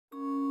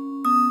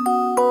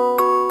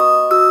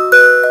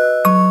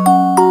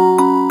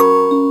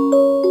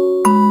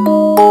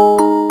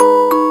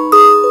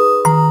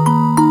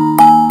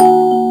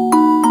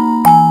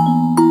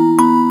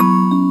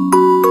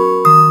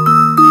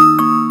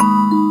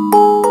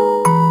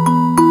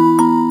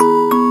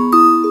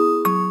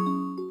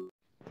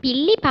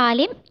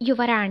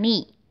యువరాణి.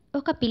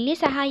 ఒక పిల్లి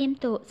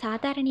సహాయంతో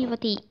సాధారణ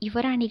యువతి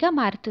యువరాణిగా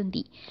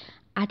మారుతుంది.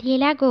 అది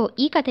ఎలాగో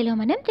ఈ కథలో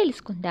మనం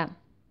తెలుసుకుందాం.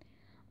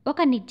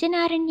 ఒక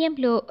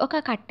నిర్జనారణ్యంలో ఒక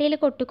కట్టెలు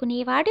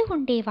కొట్టుకునేవాడు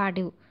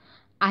ఉండేవాడు.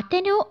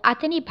 అతను,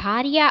 అతని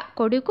భార్య,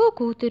 కొడుకు,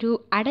 కూతురు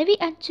అడవి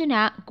అంచున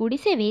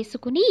గుడిసె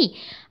వేసుకుని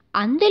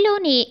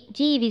అందులోనే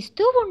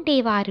జీవిస్తూ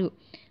ఉండేవారు.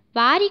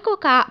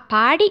 వారికొక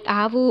పాడి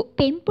ఆవు,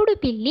 పెంపుడు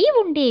పిల్లి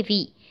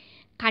ఉండేవి.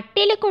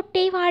 కట్టెలు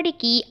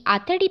కొట్టేవాడికి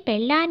అతడి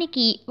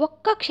పెళ్ళానికి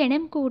ఒక్క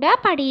క్షణం కూడా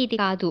పడేది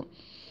కాదు.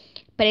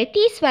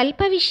 ప్రతి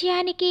స్వల్ప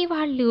విషయానికి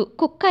వాళ్ళు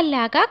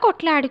కుక్కల్లాగా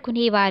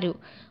కొట్లాడుకునేవారు.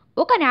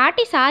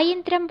 ఒకనాటి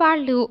సాయంత్రం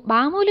వాళ్ళు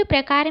మామూలు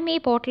ప్రకారమే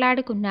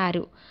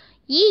పోట్లాడుకున్నారు.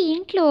 ఈ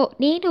ఇంట్లో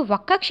నేను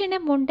ఒక్క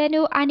క్షణం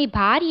ఉండను అని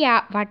భార్య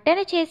వడ్డన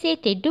చేసే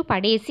తెడ్డు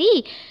పడేసి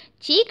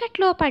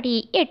చీకట్లో పడి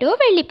ఎటో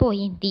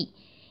వెళ్ళిపోయింది.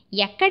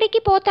 ఎక్కడికి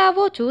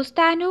పోతావో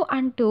చూస్తాను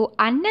అంటూ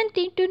అన్నం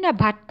తింటున్న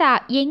భర్త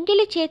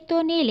ఎంగిలి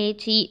చేత్తోనే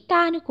లేచి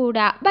తాను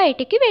కూడా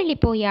బయటికి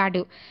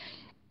వెళ్ళిపోయాడు.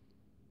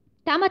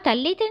 తమ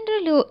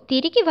తల్లిదండ్రులు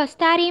తిరిగి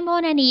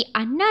వస్తారేమోనని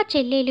అన్నా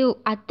చెల్లెలు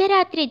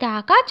అర్ధరాత్రి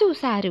దాకా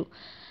చూశారు.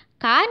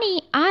 కానీ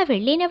ఆ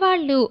వెళ్ళిన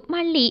వాళ్ళు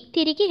మళ్ళీ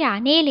తిరిగి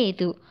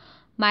రానేలేదు.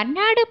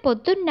 మర్నాడు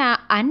పొద్దున్న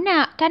అన్న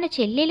తన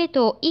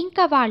చెల్లెలతో ఇంక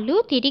వాళ్ళు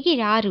తిరిగి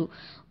రారు,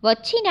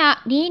 వచ్చినా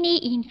నేనీ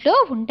ఇంట్లో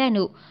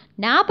ఉండను,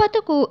 నా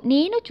బతుకు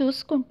నేను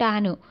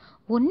చూసుకుంటాను,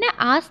 ఉన్న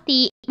ఆస్తి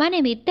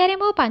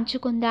మనమిద్దరము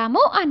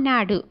పంచుకుందాము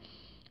అన్నాడు.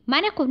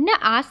 మనకున్న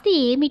ఆస్తి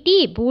ఏమిటి,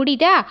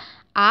 బూడిద,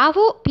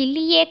 ఆవు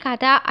పిల్లియే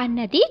కదా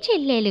అన్నది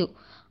చెల్లెలు.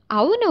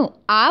 అవును,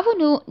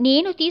 ఆవును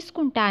నేను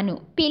తీసుకుంటాను,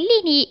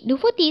 పిల్లిని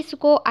నువ్వు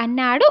తీసుకో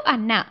అన్నాడు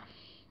అన్న.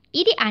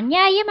 ఇది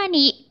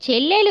అన్యాయమని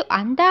చెల్లెలు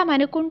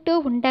అందామనుకుంటూ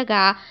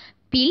ఉండగా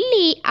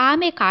పిల్లి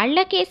ఆమె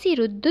కాళ్లకేసి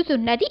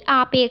రుద్దుతున్నది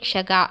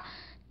ఆపేక్షగా.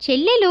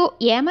 చెల్లెలు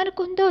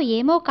ఏమనుకుందో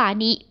ఏమో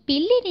కానీ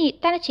పిల్లిని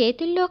తన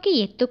చేతుల్లోకి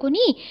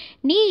ఎత్తుకుని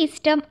నీ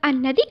ఇష్టం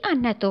అన్నది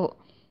అన్నతో.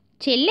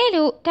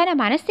 చెల్లెలు తన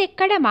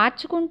మనసెక్కడ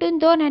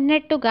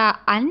మార్చుకుంటుందోనన్నట్టుగా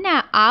అన్న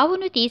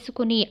ఆవును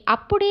తీసుకుని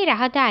అప్పుడే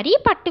రహదారి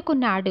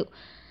పట్టుకున్నాడు.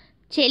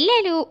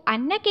 చెల్లెలు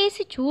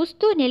అన్నకేసి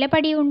చూస్తూ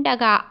నిలబడి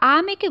ఉండగా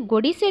ఆమెకు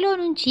గుడిసెలో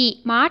నుంచి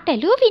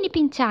మాటలు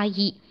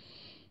వినిపించాయి.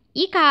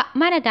 ఇక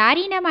మన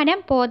దారిన మనం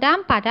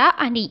పోదాం పదా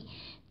అని.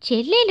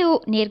 చెల్లెలు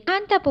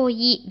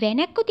నిర్ఘాంతపోయి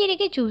వెనక్కు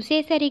తిరిగి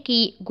చూసేసరికి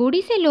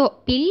గుడిసెలో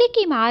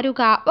పిల్లికి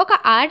మారుగా ఒక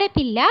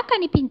ఆడపిల్ల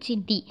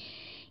కనిపించింది.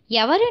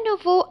 ఎవరు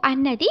నువ్వు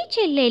అన్నది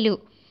చెల్లెలు.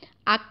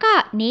 అక్క,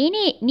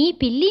 నేనే, నీ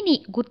పిల్లిని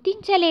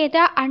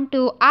గుర్తించలేదా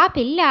అంటూ ఆ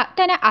పిల్ల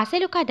తన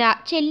అసలు కథ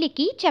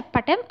చెల్లికి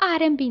చెప్పటం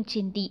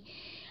ఆరంభించింది.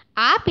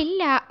 ఆ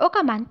పిల్ల ఒక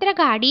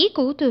మంత్రగాడి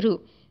కూతురు.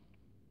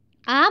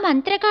 ఆ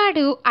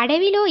మంత్రగాడు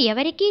అడవిలో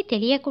ఎవరికీ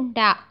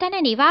తెలియకుండా తన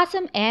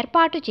నివాసం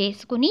ఏర్పాటు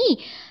చేసుకుని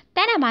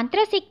తన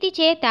మంత్రశక్తి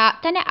చేత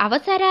తన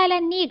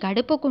అవసరాలన్నీ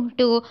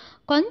గడుపుకుంటూ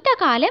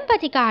కొంతకాలం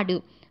బతికాడు.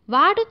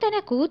 వాడు తన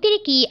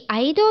కూతురికి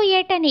 5వ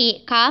ఏటనే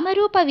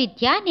కామరూప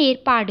విద్య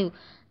నేర్పాడు.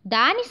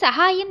 దాని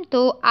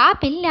సహాయంతో ఆ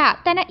పిల్ల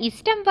తన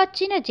ఇష్టం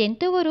వచ్చిన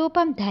జంతువు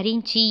రూపం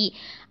ధరించి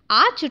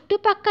ఆ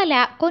చుట్టుపక్కల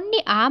కొన్ని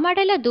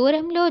ఆమడల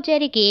దూరంలో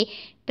జరిగే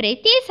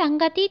ప్రతి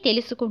సంగతి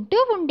తెలుసుకుంటూ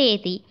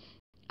ఉండేది.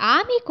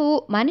 ఆమెకు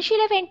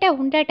మనుషుల వెంట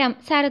ఉండటం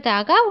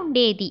సరదాగా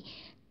ఉండేది.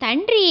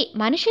 తండ్రి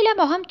మనుషుల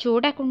మొహం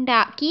చూడకుండా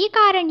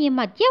కీకారణ్యం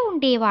మధ్య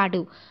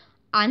ఉండేవాడు.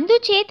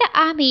 అందుచేత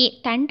ఆమె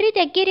తండ్రి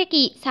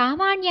దగ్గరికి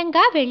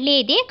సామాన్యంగా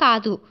వెళ్ళేదే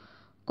కాదు.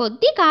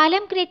 కొద్ది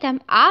కాలం క్రితం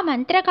ఆ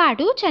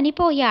మంత్రగాడు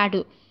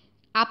చనిపోయాడు.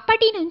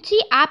 అప్పటి నుంచి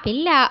ఆ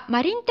పిల్ల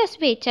మరింత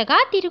స్వేచ్ఛగా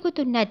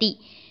తిరుగుతున్నది.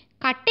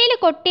 కట్టెలు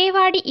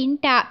కొట్టేవాడి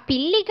ఇంట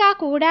పిల్లిగా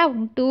కూడా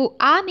ఉంటూ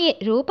ఆమె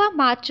రూపం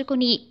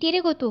మార్చుకుని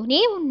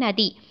తిరుగుతూనే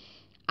ఉన్నది.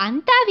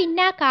 అంతా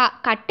విన్నాక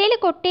కట్టెలు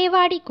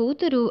కొట్టేవాడి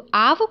కూతురు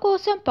ఆవు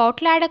కోసం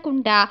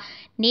పోట్లాడకుండా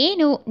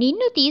నేను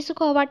నిన్ను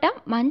తీసుకోవటం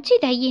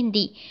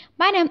మంచిదయ్యింది,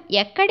 మనం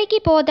ఎక్కడికి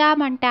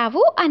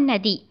పోదామంటావు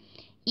అన్నది.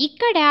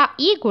 ఇక్కడ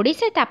ఈ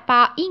గుడిసె తప్ప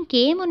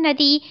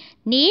ఇంకేమున్నది,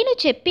 నేను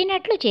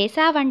చెప్పినట్లు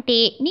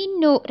చేశావంటే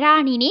నిన్ను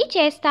రాణిని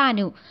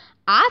చేస్తాను,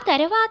 ఆ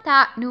తర్వాత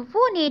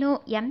నువ్వు నేను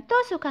ఎంతో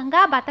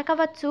సుఖంగా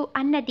బతకవచ్చు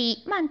అన్నది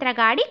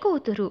మంత్రగాడి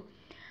కూతురు.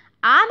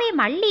 ఆమె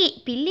మళ్ళీ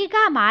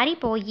పిల్లిగా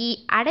మారిపోయి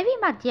అడవి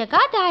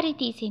మధ్యగా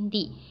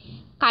దారితీసింది.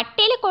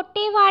 కట్టెలు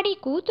కొట్టేవాడి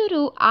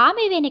కూతురు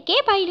ఆమె వెనకే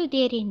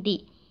బయలుదేరింది.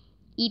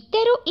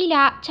 ఇద్దరు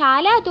ఇలా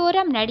చాలా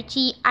దూరం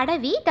నడిచి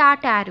అడవి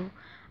దాటారు.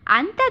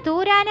 అంత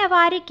దూరాన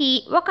వారికి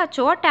ఒక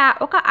చోట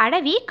ఒక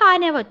అడవి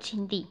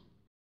కానవచ్చింది.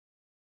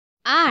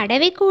 ఆ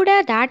అడవి కూడా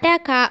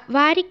దాటాక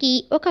వారికి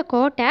ఒక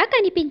కోట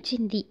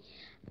కనిపించింది.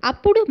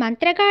 అప్పుడు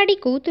మంత్రగాడి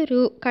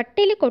కూతురు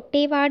కట్టెలు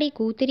కొట్టేవాడి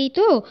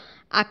కూతురితో,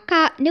 అక్క,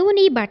 నువ్వు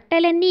నీ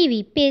బట్టలన్నీ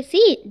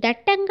విప్పేసి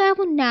దట్టంగా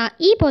ఉన్న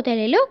ఈ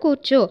పొదలలో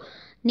కూర్చో,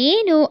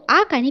 నేను ఆ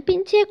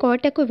కనిపించే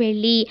కోటకు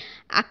వెళ్ళి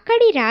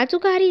అక్కడి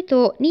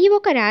రాజుగారితో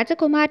నీవొక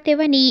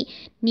రాజకుమార్తెవని,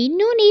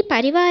 నిన్ను నీ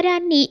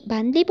పరివారాన్ని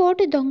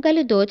బందిపోటు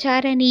దొంగలు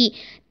దోచారని,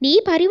 నీ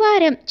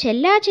పరివారం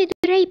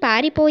చెల్లాచెదురై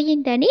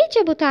పారిపోయిందని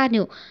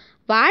చెబుతాను.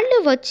 వాళ్ళు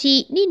వచ్చి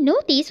నిన్ను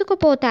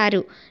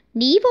తీసుకుపోతారు.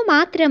 నీవు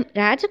మాత్రం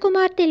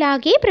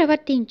రాజకుమార్తెలాగే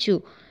ప్రవర్తించు.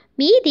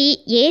 మీది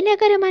ఏ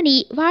నగరమని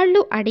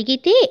వాళ్ళు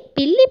అడిగితే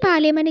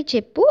పిల్లిపాలెమని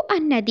చెప్పు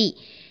అన్నది.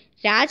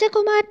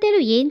 రాజకుమార్తెలు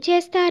ఏం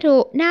చేస్తారో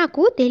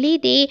నాకు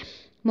తెలీదే,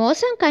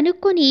 మోసం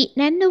కనుక్కొని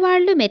నన్ను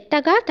వాళ్ళు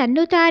మెత్తగా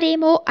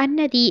తన్నుతారేమో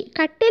అన్నది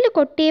కట్టెలు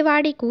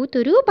కొట్టేవాడి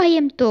కూతురు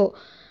భయంతో.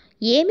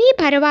 ఏమీ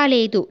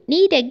పర్వాలేదు, నీ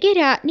దగ్గర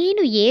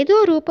నేను ఏదో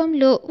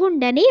రూపంలో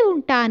ఉండనే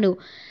ఉంటాను.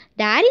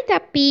 దారి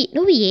తప్పి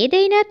నువ్వు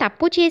ఏదైనా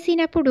తప్పు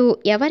చేసినప్పుడు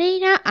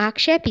ఎవరైనా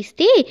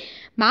ఆక్షేపిస్తే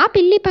మా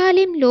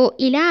పిల్లిపాలెంలో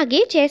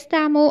ఇలాగే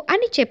చేస్తాము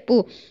అని చెప్పు,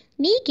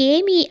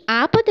 నీకేమీ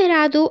ఆపద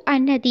రాదు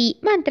అన్నది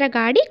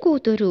మంత్రగాడి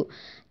కూతురు.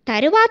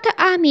 తరువాత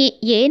ఆమె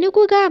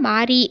ఏనుగుగా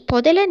మారి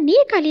పొదలన్నీ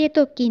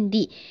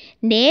కలియతొక్కింది,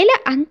 నేల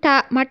అంతా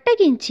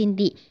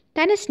మట్టగించింది,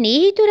 తన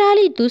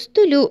స్నేహితురాలి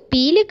దుస్తులు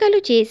పీలికలు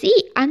చేసి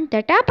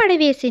అంతటా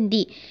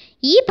పడవేసింది.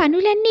 ఈ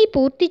పనులన్నీ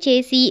పూర్తి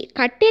చేసి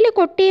కట్టెలు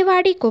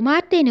కొట్టేవాడి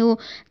కుమార్తెను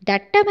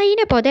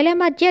దట్టమైన పొదల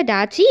మధ్య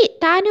దాచి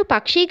తాను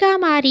పక్షిగా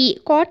మారి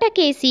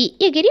కోటకేసి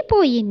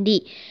ఎగిరిపోయింది.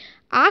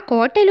 ఆ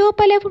కోట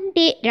లోపల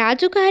ఉండే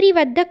రాజుగారి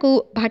వద్దకు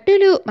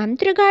భటులు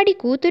మంత్రుగాడి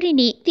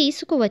కూతురిని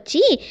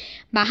తీసుకువచ్చి,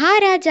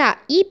 మహారాజా,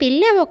 ఈ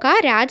పిల్ల ఒక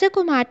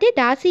రాజకుమార్తె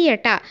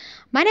దాసియట.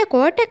 మన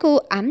కోటకు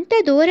అంత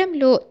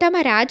దూరంలో తమ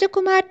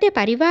రాజకుమార్తె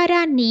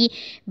పరివారాన్ని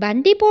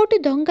బందిపోటు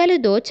దొంగలు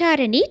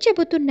దోచారని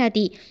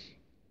చెబుతున్నది.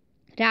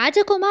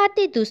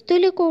 రాజకుమార్తె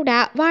దుస్తులు కూడా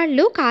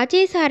వాళ్ళు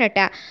కాజేశారట.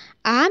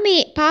 ఆమె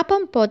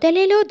పాపం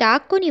పొదలలో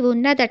దాక్కుని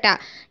ఉన్నదట.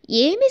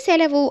 ఏమి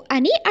సెలవు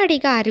అని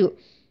అడిగారు.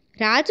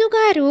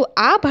 రాజుగారు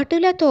ఆ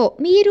భటులతో,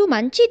 మీరు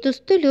మంచి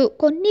దుస్తులు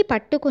కొన్ని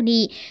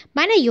పట్టుకుని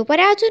మన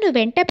యువరాజును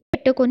వెంట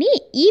పెట్టుకుని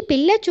ఈ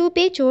పిల్ల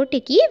చూపే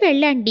చోటికి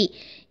వెళ్ళండి.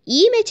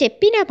 ఈమె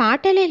చెప్పిన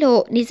మాటలలో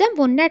నిజం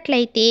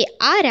ఉన్నట్లయితే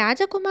ఆ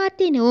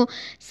రాజకుమార్తెను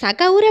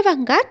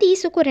సగౌరవంగా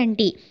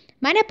తీసుకురండి.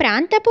 మన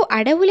ప్రాంతపు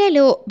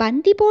అడవులలో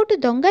బందిపోటు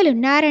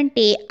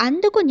దొంగలున్నారంటే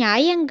అందుకు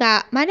న్యాయంగా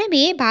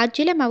మనమే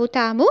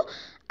బాధ్యులమవుతాము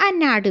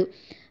అన్నాడు.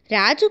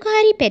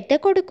 రాజుగారి పెద్ద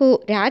కొడుకు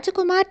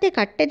రాజకుమార్తె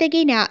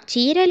కట్టదగిన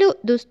చీరలు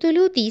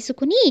దుస్తులు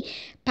తీసుకుని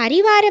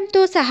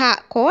పరివారంతో సహా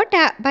కోట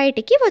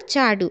బయటికి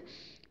వచ్చాడు.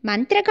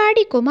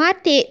 మంత్రగాడి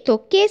కుమార్తె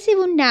తొక్కేసి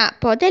ఉన్న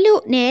పొదలు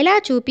నేల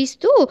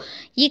చూపిస్తూ,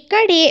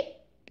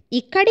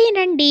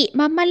 ఇక్కడేనండి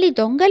మమ్మల్ని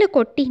దొంగలు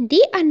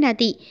కొట్టింది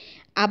అన్నది.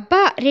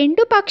 అబ్బా,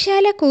 రెండు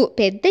పక్షాలకు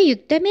పెద్ద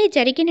యుద్ధమే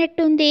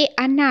జరిగినట్టుందే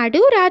అన్నాడు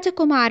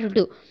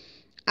రాజకుమారుడు.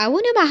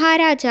 అవును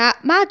మహారాజా,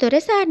 మా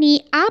దొరసాని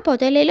ఆ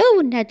పొదలలో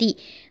ఉన్నది.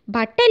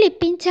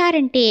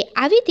 బట్టలిప్పించారంటే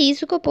అవి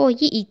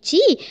తీసుకుపోయి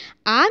ఇచ్చి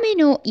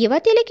ఆమెను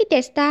యువతిలకి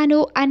తెస్తాను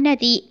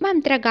అన్నది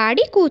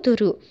మంత్రగాడి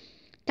కూతురు.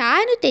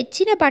 తాను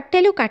తెచ్చిన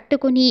బట్టలు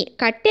కట్టుకుని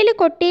కట్టెలు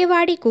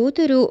కొట్టేవాడి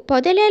కూతురు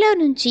పొదలలో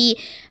నుంచి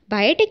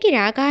బయటికి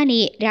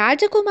రాగానే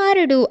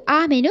రాజకుమారుడు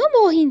ఆమెను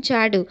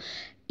మోహించాడు.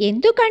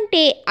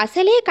 ఎందుకంటే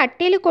అసలే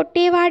కట్టెలు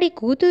కొట్టేవాడి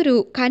కూతురు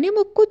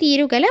కనుముక్కు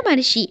తీరుగల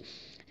మనిషి.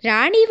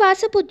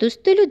 రాణివాసపు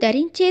దుస్తులు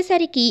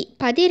ధరించేసరికి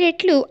 10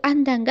 రెట్లు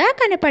అందంగా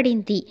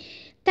కనపడింది.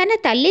 తన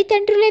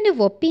తల్లిదండ్రులను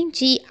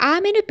ఒప్పించి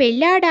ఆమెను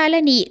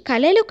పెళ్లాడాలని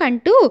కలలు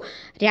కంటూ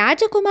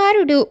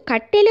రాజకుమారుడు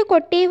కట్టెలు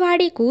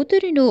కొట్టేవాడి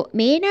కూతురును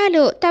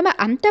మేనాలో తమ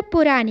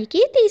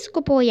అంతఃపురానికి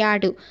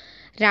తీసుకుపోయాడు.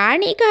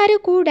 రాణిగారు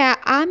కూడా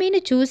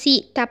ఆమెను చూసి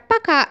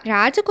తప్పక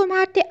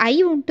రాజకుమార్తె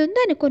అయి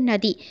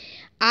ఉంటుందనుకున్నది.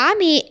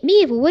 ఆమె, మీ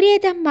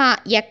ఊరేదమ్మా,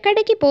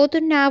 ఎక్కడికి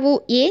పోతున్నావు,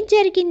 ఏం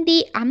జరిగింది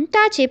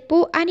అంతా చెప్పు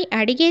అని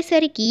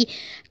అడిగేసరికి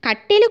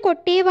కట్టెలు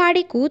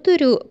కొట్టేవాడి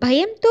కూతురు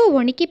భయంతో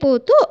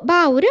వణికిపోతూ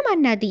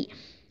బావురమన్నది.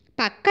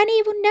 పక్కనే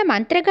ఉన్న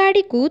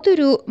మంత్రగాడి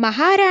కూతురు,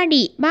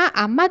 మహారాణి, మా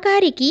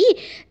అమ్మగారికి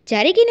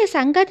జరిగిన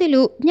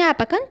సంగతులు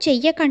జ్ఞాపకం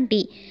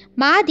చెయ్యకండి.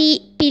 మాది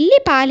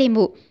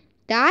పిల్లిపాలెము,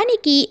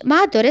 దానికి మా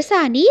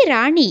దొరసాని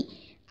రాణి.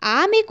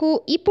 ఆమెకు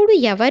ఇప్పుడు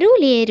ఎవరూ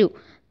లేరు.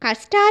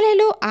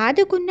 కష్టాలలో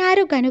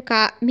ఆదుకున్నారు గనుక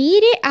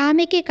మీరే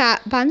ఆమెకిక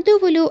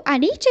బంధువులు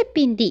అని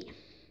చెప్పింది.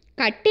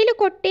 కట్టెలు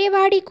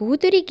కొట్టేవాడి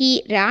కూతురికి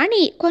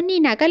రాణి కొన్ని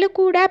నగలు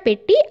కూడా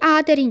పెట్టి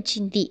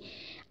ఆదరించింది.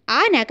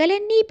 ఆ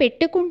నగలన్నీ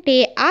పెట్టుకుంటే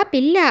ఆ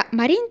పిల్ల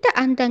మరింత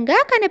అందంగా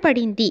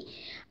కనపడింది.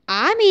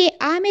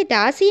 ఆమె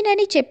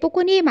దాసీనని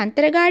చెప్పుకునే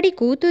మంత్రగాడి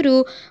కూతురు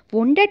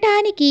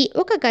ఉండటానికి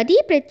ఒక గది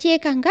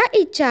ప్రత్యేకంగా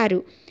ఇచ్చారు.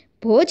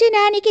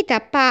 భోజనానికి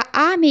తప్ప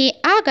ఆమె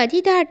ఆ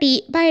గది దాటి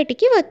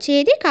బయటికి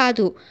వచ్చేది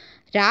కాదు.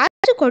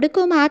 రాజు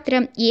కొడుకు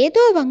మాత్రం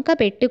ఏదో వంక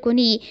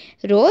పెట్టుకుని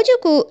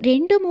రోజుకు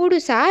 2-3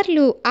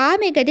 సార్లు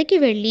ఆమె గదికి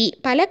వెళ్ళి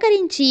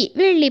పలకరించి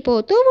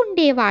వెళ్ళిపోతూ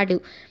ఉండేవాడు.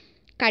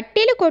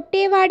 కట్టెలు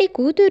కొట్టేవాడి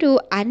కూతురు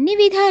అన్ని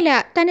విధాల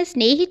తన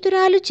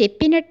స్నేహితురాలు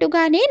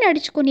చెప్పినట్టుగానే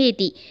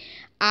నడుచుకునేది.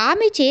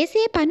 ఆమె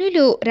చేసే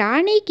పనులు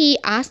రాణికి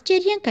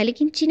ఆశ్చర్యం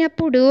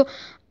కలిగించినప్పుడు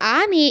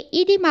ఆమె,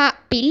 ఇది మా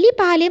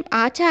పిల్లిపాలెం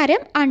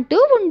ఆచారం అంటూ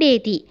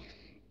ఉండేది.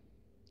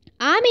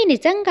 ఆమె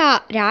నిజంగా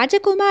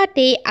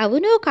రాజకుమార్తె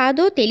అవునో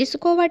కాదో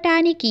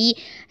తెలుసుకోవటానికి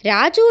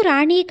రాజు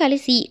రాణి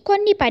కలిసి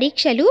కొన్ని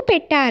పరీక్షలు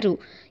పెట్టారు.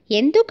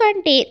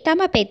 ఎందుకంటే తమ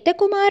పెద్ద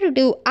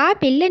కుమారుడు ఆ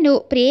పిల్లను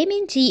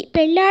ప్రేమించి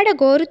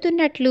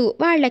పెళ్లాడగోరుతున్నట్లు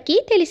వాళ్ళకి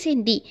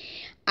తెలిసింది.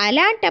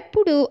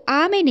 అలాంటప్పుడు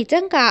ఆమె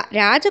నిజంగా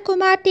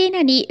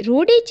రాజకుమార్తెనని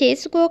రూఢి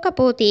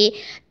చేసుకోకపోతే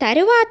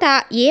తరువాత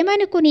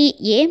ఏమనుకుని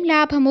ఏం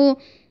లాభము?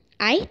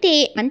 అయితే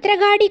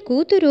మంత్రగాడి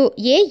కూతురు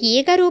ఏ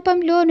ఈగ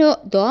రూపంలోనో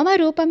దోమ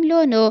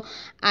రూపంలోనో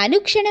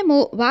అనుక్షణము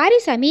వారి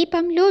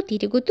సమీపంలో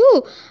తిరుగుతూ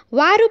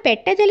వారు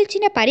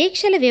పెట్టదలిచిన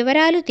పరీక్షల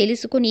వివరాలు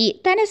తెలుసుకుని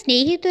తన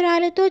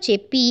స్నేహితురాలతో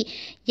చెప్పి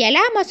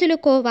ఎలా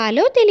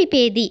మసులుకోవాలో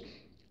తెలిపేది.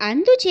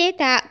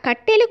 అందుచేత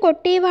కట్టెలు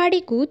కొట్టేవాడి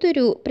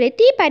కూతురు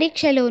ప్రతి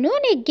పరీక్షలోనూ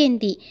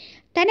నెగ్గింది.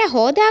 తన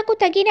హోదాకు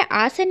తగిన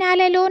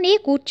ఆసనాలలోనే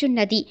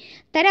కూర్చున్నది.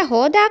 తన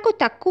హోదాకు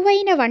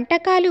తక్కువైన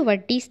వంటకాలు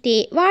వడ్డిస్తే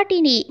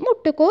వాటిని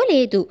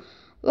ముట్టుకోలేదు.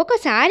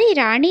 ఒకసారి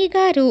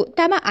రాణిగారు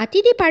తమ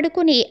అతిథి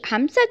పడుకునే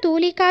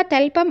హంసతూలికా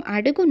తల్పం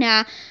అడుగున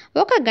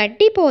ఒక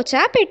గడ్డిపోచ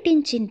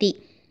పెట్టించింది.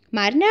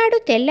 మర్నాడు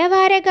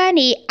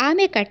తెల్లవారగానే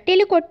ఆమె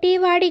కట్టెలు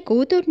కొట్టేవాడి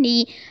కూతుర్ని,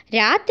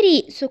 రాత్రి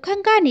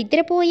సుఖంగా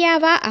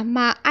నిద్రపోయావా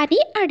అమ్మా అని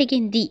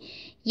అడిగింది.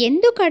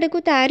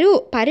 ఎందుకడుగుతారు?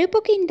 పరుపు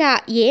కింద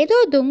ఏదో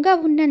దొంగ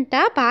ఉన్నంత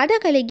బాధ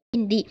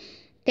కలిగింది.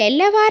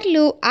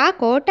 తెల్లవార్లు ఆ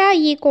కోట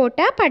ఈ కోట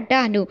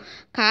పడ్డాను.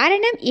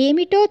 కారణం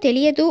ఏమిటో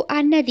తెలియదు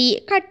అన్నది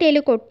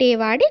కట్టెలు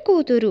కొట్టేవాడి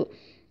కూతురు.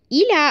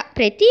 ఇలా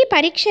ప్రతి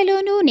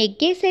పరీక్షలోనూ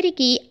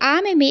నెగ్గేసరికి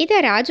ఆమె మీద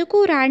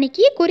రాజుకు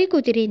రాణికి గురి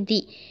కుదిరింది.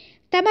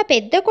 తమ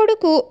పెద్ద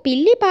కొడుకు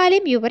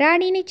పిల్లిపాలెం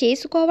యువరాణిని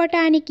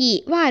చేసుకోవటానికి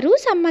వారు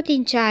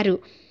సమ్మతించారు.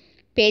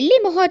 పెళ్లి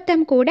ముహూర్తం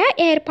కూడా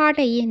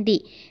ఏర్పాటయ్యింది.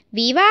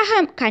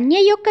 వివాహం కన్య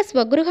యొక్క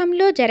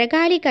స్వగృహంలో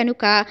జరగాలి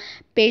కనుక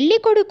పెళ్లి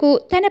కొడుకు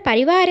తన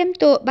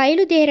పరివారంతో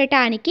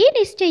బయలుదేరటానికి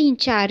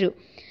నిశ్చయించారు.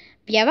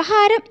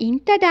 వ్యవహారం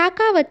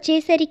ఇంతదాకా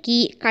వచ్చేసరికి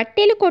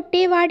కట్టెలు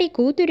కొట్టేవాడి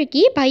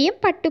కూతురికి భయం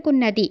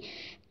పట్టుకున్నది.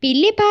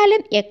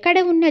 పిల్లిపాలెం ఎక్కడ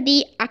ఉన్నది,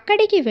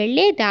 అక్కడికి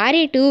వెళ్లే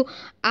దారేటు?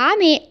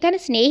 ఆమె తన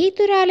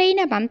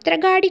స్నేహితురాలైన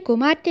మంత్రగాడి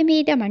కుమార్తె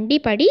మీద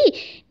మండిపడి,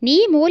 నీ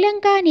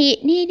మూలంగానే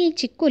నేనీ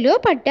చిక్కులో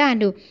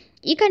పడ్డాను.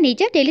 ఇక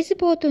నిజం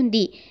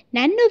తెలిసిపోతుంది.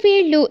 నన్ను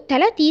వీళ్ళు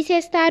తల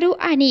తీసేస్తారు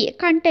అని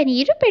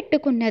కంటనీరు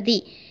పెట్టుకున్నది.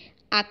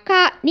 అక్క,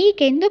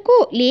 నీకెందుకు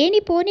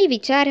లేనిపోని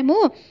విచారము?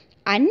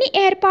 అన్ని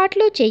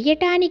ఏర్పాట్లు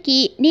చెయ్యటానికి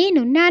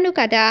నేనున్నాను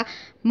కదా.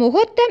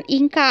 ముహూర్తం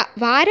ఇంకా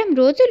వారం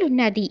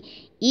రోజులున్నది.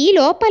 ఈ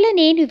లోపల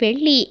నేను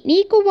వెళ్ళి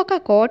నీకు ఒక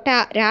కోట,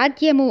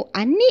 రాజ్యము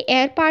అన్నీ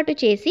ఏర్పాటు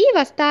చేసి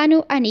వస్తాను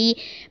అని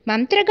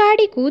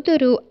మంత్రగాడి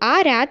కూతురు ఆ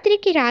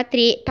రాత్రికి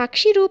రాత్రే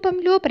పక్షి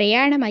రూపంలో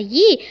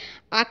ప్రయాణమయ్యి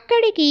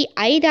అక్కడికి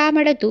 5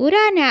 ఆమడ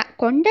దూరాన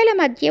కొండల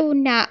మధ్య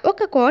ఉన్న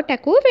ఒక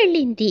కోటకు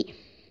వెళ్ళింది.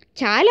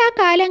 చాలా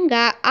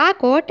కాలంగా ఆ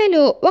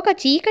కోటలో ఒక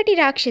చీకటి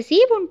రాక్షసి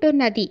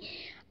ఉంటున్నది.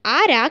 ఆ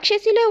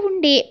రాక్షసిలో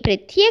ఉండే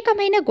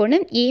ప్రత్యేకమైన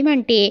గుణం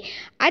ఏమంటే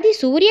అది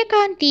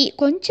సూర్యకాంతి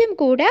కొంచెం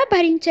కూడా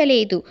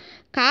భరించలేదు.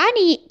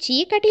 కానీ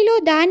చీకటిలో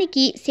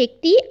దానికి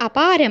శక్తి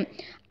అపారం.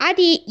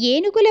 అది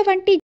ఏనుగుల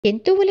వంటి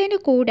జంతువులను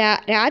కూడా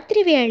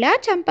రాత్రివేళ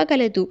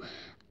చంపగలదు.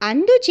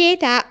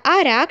 అందుచేత ఆ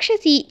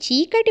రాక్షసి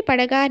చీకటి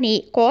పడగానే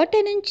కోట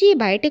నుంచి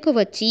బయటకు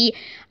వచ్చి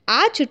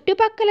ఆ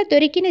చుట్టుపక్కల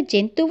దొరికిన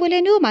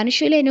జంతువులను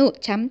మనుషులను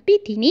చంపి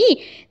తిని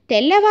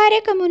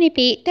తెల్లవారక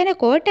మునిపే తన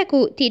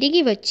కోటకు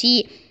తిరిగి వచ్చి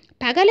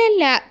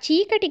పగలల్లా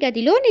చీకటి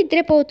గదిలో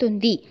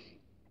నిద్రపోతుంది.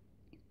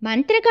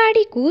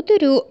 మంత్రగాడి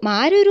కూతురు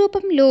మారు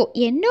రూపంలో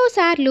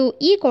ఎన్నోసార్లు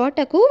ఈ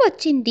కోటకు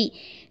వచ్చింది.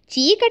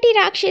 చీకటి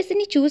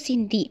రాక్షసిని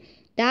చూసింది.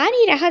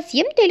 దాని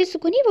రహస్యం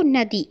తెలుసుకుని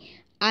ఉన్నది.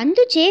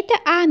 అందుచేత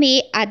ఆమె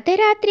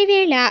అర్ధరాత్రి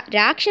వేళ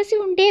రాక్షసి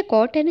ఉండే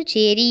కోటను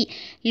చేరి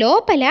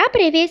లోపల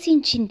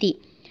ప్రవేశించింది.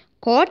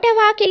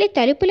 కోటవాకిలి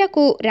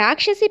తలుపులకు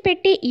రాక్షసి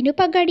పెట్టి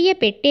ఇనుప గడియ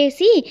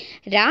పెట్టేసి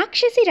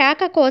రాక్షసి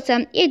రాక కోసం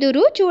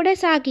ఎదురు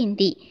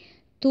చూడసాగింది.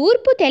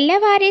 తూర్పు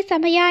తెల్లవారే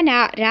సమయాన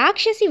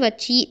రాక్షసి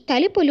వచ్చి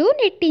తలుపులు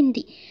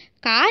నెట్టింది.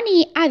 కానీ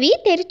అవి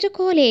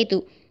తెరుచుకోలేదు.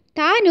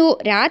 తాను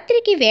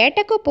రాత్రికి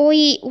వేటకు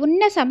పోయి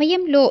ఉన్న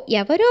సమయంలో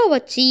ఎవరో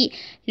వచ్చి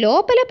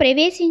లోపల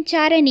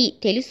ప్రవేశించారని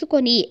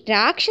తెలుసుకొని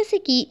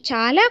రాక్షసికి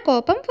చాలా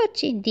కోపం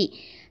వచ్చింది.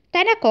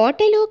 తన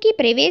కోటలోకి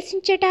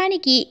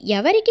ప్రవేశించటానికి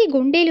ఎవరికి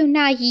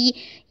గుండెలున్నాయి?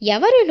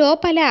 ఎవరు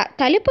లోపల?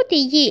 తలుపు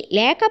తీయి,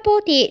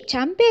 లేకపోతే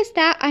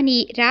చంపేస్తా అని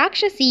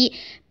రాక్షసి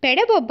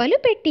పెడబొబ్బలు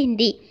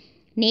పెట్టింది.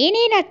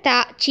 నేనేనత్త,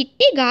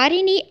 చిట్టి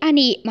గారిని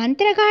అని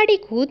మంత్రగాడి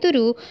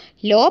కూతురు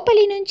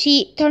లోపలి నుంచి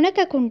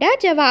తొణకకుండా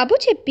జవాబు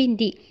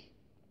చెప్పింది.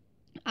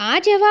 ఆ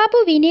జవాబు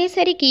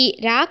వినేసరికి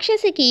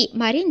రాక్షసికి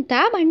మరింత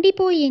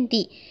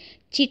మండిపోయింది.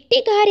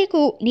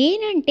 చిట్టిగారికు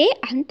నేనంటే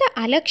అంత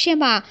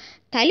అలక్ష్యమా?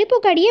 తలుపు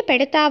గడియ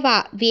పెడతావా?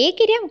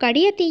 వేగిరం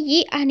గడియ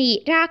తీయి అని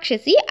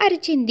రాక్షసి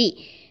అరిచింది.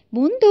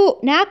 ముందు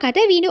నా కథ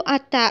విను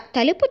అత్త,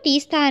 తలుపు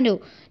తీస్తాను.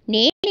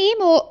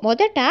 నేనేమో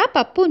మొదట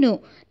పప్పును,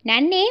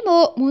 నన్నేమో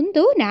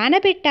ముందు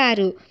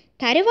నానబెట్టారు,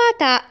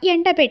 తరువాత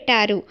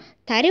ఎండబెట్టారు,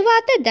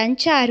 తరువాత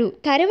దంచారు,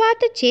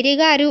 తరువాత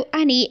చెరిగారు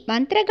అని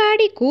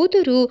మంత్రగాడి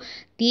కూతురు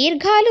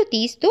దీర్ఘాలు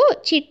తీస్తూ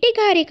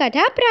చిట్టిగారి కథ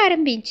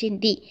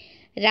ప్రారంభించింది.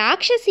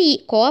 రాక్షసి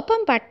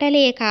కోపం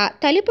పట్టలేక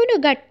తలుపును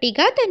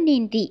గట్టిగా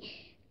తన్నింది.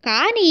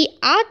 కానీ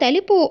ఆ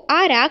తలుపు ఆ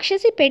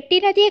రాక్షసి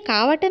పెట్టినదే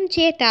కావటం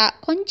చేత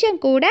కొంచెం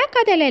కూడా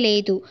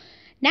కదలలేదు.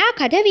 నా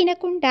కథ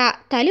వినకుండా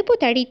తలుపు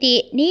తడితే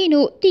నేను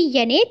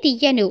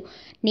తీయను.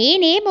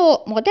 నేనేమో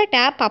మొదట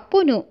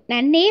పప్పును,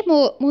 నన్నేమో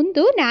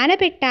ముందు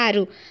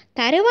నానబెట్టారు,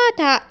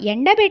 తరువాత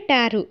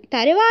ఎండబెట్టారు,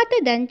 తరువాత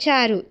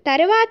దంచారు,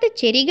 తరువాత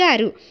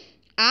చెరిగారు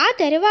ఆ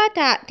తరువాత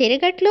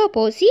తిరగట్లో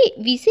పోసి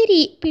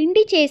విసిరి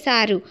పిండి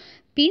చేశారు.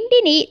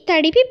 పిండిని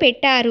తడిపి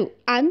పెట్టారు.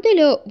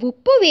 అందులో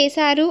ఉప్పు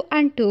వేశారు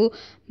అంటూ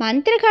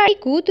మంత్రగాడి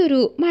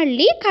కూతురు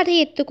మళ్ళీ కథ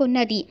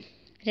ఎత్తుకున్నది.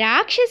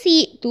 రాక్షసి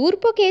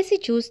తూర్పుకేసి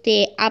చూస్తే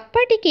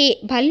అప్పటికే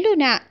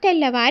భల్లున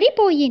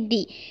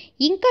తెల్లవారిపోయింది.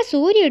 ఇంక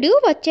సూర్యుడు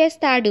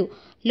వచ్చేస్తాడు.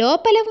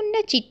 లోపల ఉన్న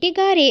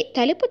చిట్టిగారే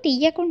తలుపు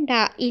తీయకుండా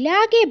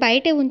ఇలాగే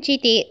బయట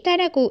ఉంచితే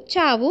తనకు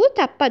చావు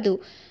తప్పదు.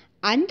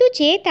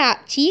 అందుచేత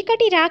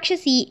చీకటి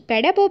రాక్షసి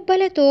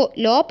పెడబొబ్బలతో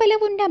లోపల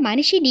ఉన్న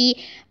మనిషిని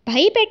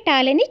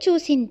భయపెట్టాలని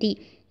చూసింది.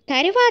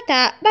 తరువాత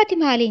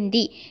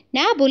బతిమాలింది.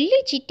 నా బుల్లి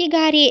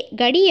చిట్టిగారే,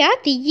 గడియ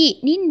తియ్యి,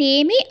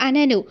 నిన్నేమీ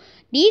అనను.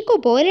 నీకు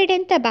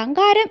బోలెడంత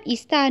బంగారం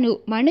ఇస్తాను,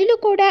 మణులు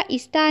కూడా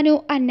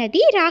ఇస్తాను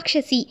అన్నది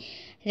రాక్షసి.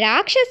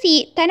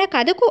 రాక్షసి తన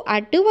కథకు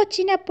అడ్డు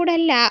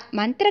వచ్చినప్పుడల్లా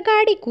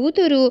మంత్రగాడి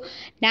కూతురు,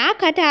 నా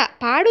కథ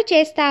పాడు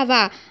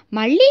చేస్తావా?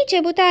 మళ్ళీ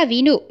చెబుతా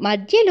విను,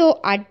 మధ్యలో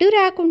అడ్డు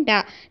రాకుండా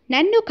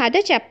నన్ను కథ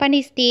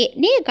చెప్పనిస్తే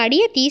నే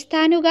గడియ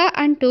తీస్తానుగా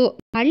అంటూ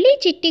మళ్ళీ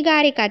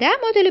చిట్టిగారి కథ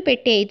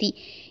మొదలుపెట్టేది.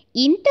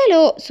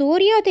 ఇంతలో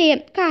సూర్యోదయం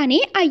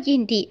కానే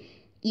అయ్యింది.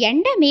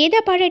 ఎండ మీద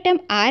పడటం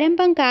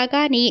ఆరంభం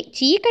కాగానే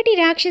చీకటి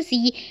రాక్షసి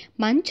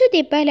మంచు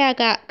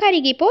దెబ్బలాగా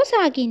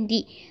కరిగిపోసాగింది.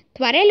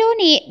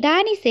 త్వరలోనే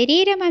దాని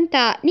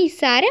శరీరమంతా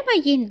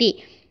నిస్సారమయ్యింది.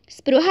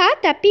 స్పృహ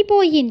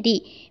తప్పిపోయింది.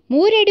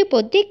 మూరెడు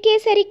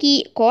పొద్దెక్కేసరికి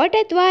కోట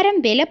ద్వారం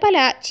వెలుపల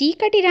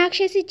చీకటి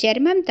రాక్షసి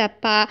చర్మం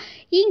తప్ప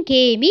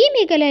ఇంకేమీ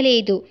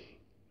మిగలలేదు.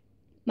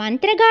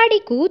 మంత్రగాడి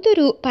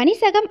కూతురు పని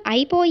సగం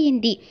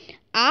అయిపోయింది.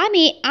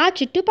 ఆమె ఆ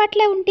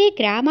చుట్టుపట్ల ఉండే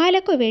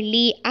గ్రామాలకు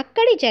వెళ్ళి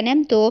అక్కడి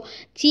జనంతో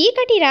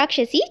చీకటి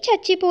రాక్షసి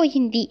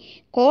చచ్చిపోయింది.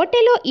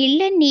 కోటలో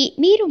ఇళ్లన్నీ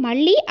మీరు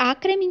మళ్ళీ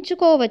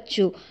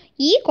ఆక్రమించుకోవచ్చు.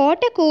 ఈ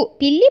కోటకు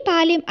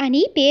పిల్లిపాలెం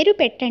అని పేరు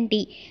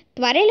పెట్టండి.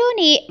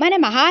 త్వరలోనే మన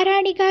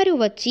మహారాణి గారు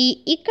వచ్చి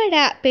ఇక్కడ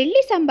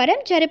పెళ్లి సంబరం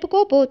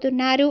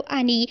జరుపుకోబోతున్నారు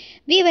అని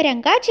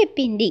వివరంగా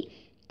చెప్పింది.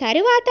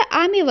 తరువాత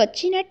ఆమె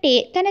వచ్చినట్టే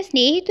తన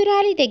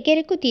స్నేహితురాలి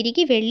దగ్గరకు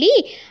తిరిగి వెళ్ళి,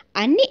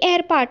 అన్ని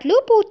ఏర్పాట్లు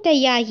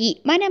పూర్తయ్యాయి.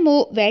 మనము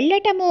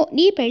వెళ్ళటము,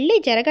 నీ పెళ్లి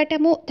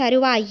జరగటము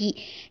తరువాయి.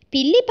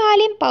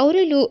 పిల్లిపాలెం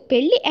పౌరులు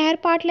పెళ్లి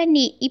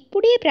ఏర్పాట్లన్నీ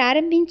ఇప్పుడే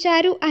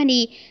ప్రారంభించారు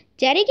అని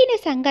జరిగిన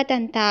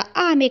సంగతంతా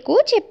ఆమెకు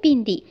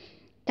చెప్పింది.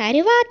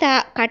 తరువాత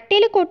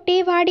కట్టెలు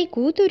కొట్టేవాడి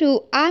కూతురు,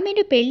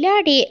 ఆమెను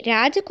పెళ్లాడే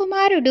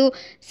రాజకుమారుడు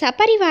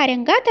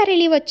సపరివారంగా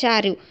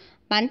తరలివచ్చారు.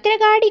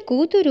 మంత్రగాడి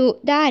కూతురు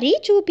దారి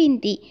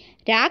చూపింది.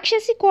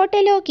 రాక్షసి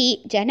కోటలోకి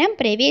జనం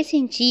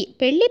ప్రవేశించి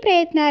పెళ్లి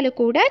ప్రయత్నాలు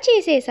కూడా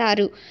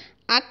చేసేశారు.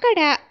 అక్కడ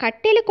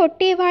కట్టెలు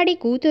కొట్టేవాడి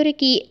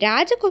కూతురికి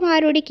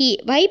రాజకుమారుడికి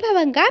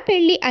వైభవంగా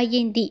పెళ్లి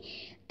అయ్యింది.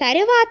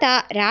 తరువాత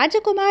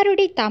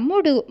రాజకుమారుడి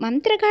తమ్ముడు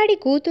మంత్రగాడి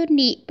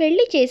కూతుర్ని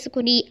పెళ్లి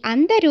చేసుకుని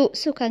అందరూ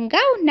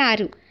సుఖంగా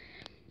ఉన్నారు.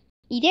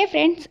 ఇదే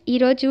ఫ్రెండ్స్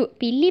ఈరోజు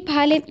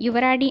పిల్లిపాలెం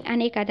యువరాణి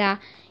అనే కథ.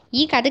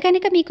 ఈ కథ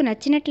కనుక మీకు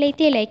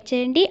నచ్చినట్లయితే లైక్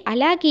చేయండి.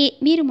 అలాగే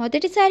మీరు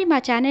మొదటిసారి మా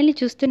ఛానల్ని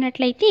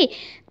చూస్తున్నట్లయితే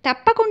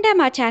తప్పకుండా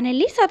మా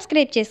ఛానల్ని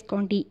సబ్స్క్రైబ్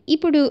చేసుకోండి.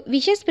 ఇప్పుడు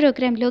విషెస్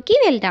ప్రోగ్రాంలోకి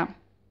వెళ్దాం.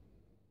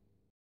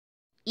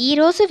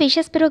 ఈరోజు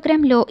విషెస్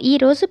ప్రోగ్రాంలో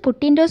ఈరోజు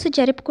పుట్టినరోజు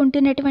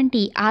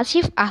జరుపుకుంటున్నటువంటి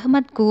ఆసిఫ్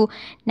అహ్మద్కు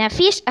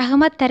నఫీస్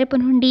అహ్మద్ తరపు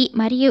నుండి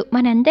మరియు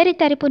మనందరి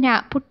తరపున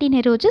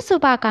పుట్టినరోజు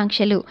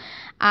శుభాకాంక్షలు.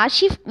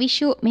 Asif,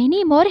 wish you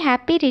many more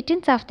happy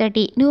returns of the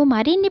day. నువ్వు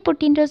మరిన్ని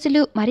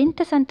పుట్టినరోజులు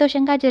మరింత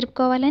సంతోషంగా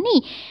జరుపుకోవాలని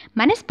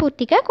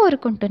మనస్ఫూర్తిగా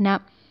కోరుకుంటున్నా.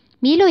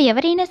 మీలో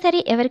ఎవరైనా సరే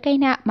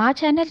ఎవరికైనా మా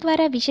ఛానల్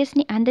ద్వారా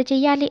విషెస్ని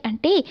అందజేయాలి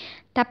అంటే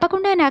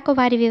తప్పకుండా నాకు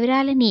వారి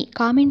వివరాలని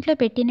కామెంట్లో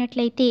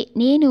పెట్టినట్లయితే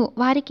నేను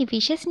వారికి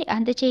విషెస్ని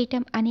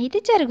అందజేయటం అనేది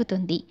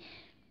జరుగుతుంది.